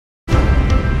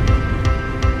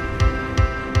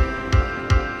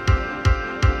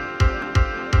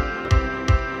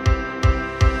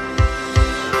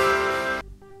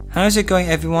How's it going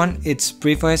everyone? It's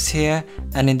Briefers here,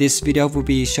 and in this video we'll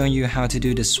be showing you how to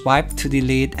do the swipe to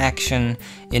delete action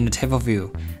in the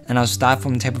TableView. And I'll start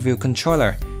from TableView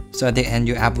So at the end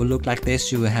your app will look like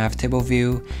this. You will have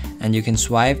TableView and you can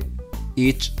swipe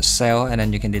each cell and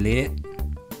then you can delete it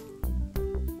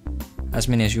as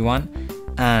many as you want,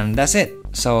 and that's it.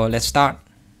 So let's start.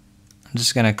 I'm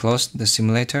just gonna close the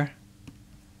simulator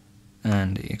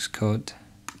and the Xcode.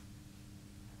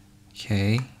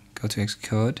 Okay, go to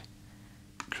Xcode,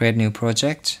 create new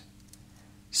project,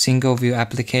 single view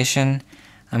application.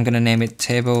 I'm gonna name it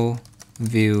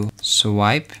TableView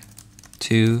swipe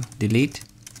to delete.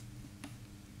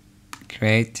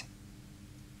 Create.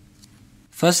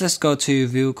 First, let's go to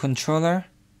View Controller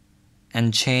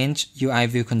and change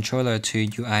UITableViewController to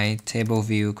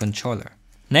UITableViewController.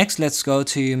 Next, let's go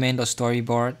to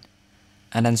main.storyboard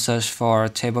and then search for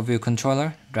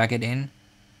TableViewController, drag it in.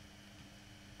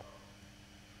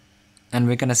 And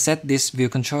we're gonna set this view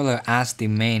controller as the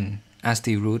main, as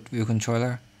the root view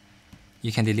controller.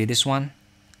 You can delete this one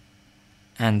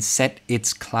and set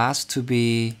its class to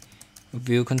be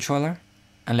view controller.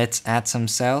 And let's add some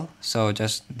cell, so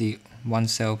just the one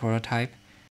cell prototype.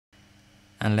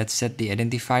 And let's set the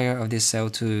identifier of this cell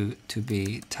to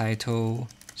be title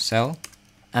cell.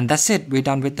 And that's it, we're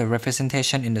done with the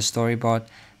representation in the storyboard.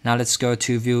 Now let's go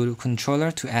to view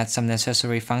controller to add some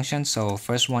necessary functions. So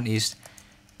first one is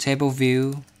table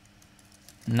view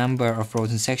number of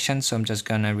rows and sections. So I'm just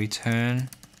gonna return,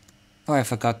 oh, I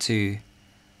forgot to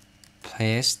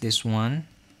place this one.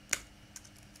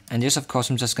 And just of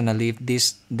course I'm just gonna leave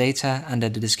this data under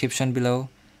the description below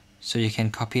so you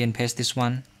can copy and paste this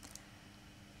one.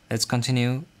 Let's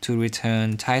continue to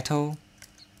return title.count,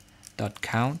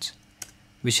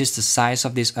 which is the size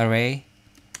of this array.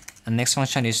 And next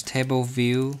function is table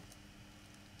view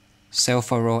cell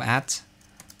for row at.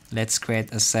 Let's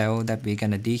create a cell that we're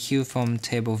gonna dequeue from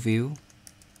table view.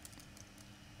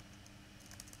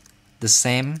 The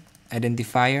same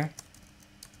identifier,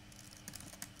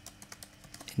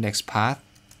 index path,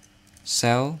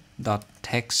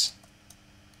 cell.text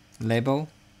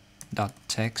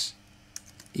label.text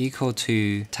equal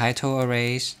to title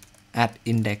arrays at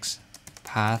index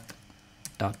path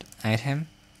dot item,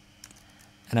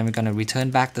 and then we're gonna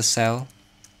return back the cell,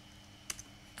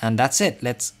 and that's it.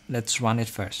 Let's run it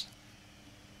first.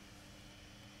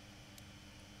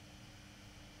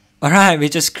 Alright, we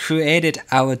just created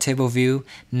our table view.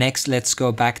 Next, let's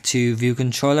go back to view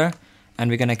controller and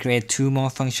we're gonna create two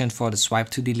more functions for the swipe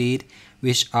to delete,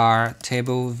 which are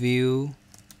table view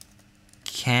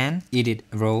can edit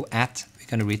row at. We're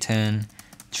gonna return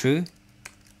true,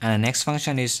 and the next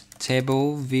function is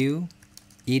table view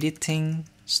editing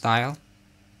style,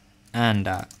 and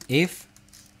if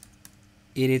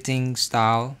editing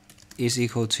style is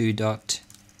equal to dot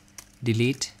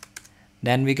delete,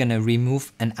 then we're gonna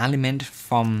remove an element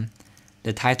from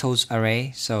the titles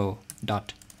array. So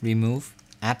dot remove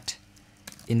at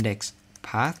index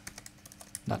path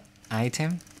dot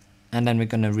item, and then we're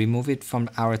gonna remove it from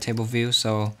our table view.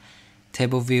 So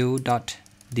table view dot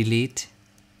delete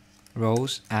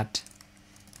rows at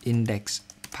index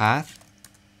path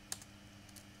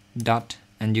dot,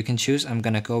 and you can choose. I'm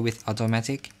gonna go with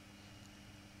automatic,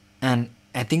 and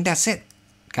I think that's it,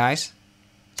 guys.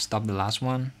 Stop the last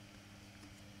one.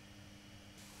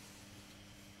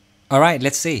 Alright,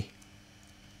 let's see.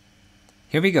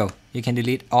 Here we go. You can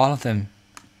delete all of them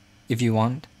if you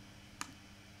want.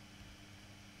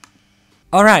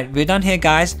 Alright, we're done here,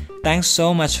 guys. Thanks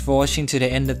so much for watching to the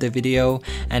end of the video,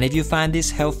 and if you find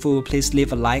this helpful, please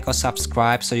leave a like or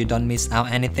subscribe so you don't miss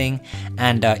out anything.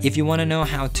 And if you want to know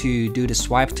how to do the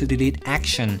swipe to delete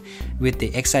action with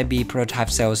the XIB prototype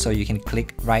cell, so you can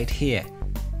click right here.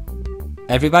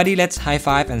 Everybody, let's high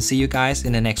five and see you guys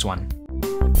in the next one.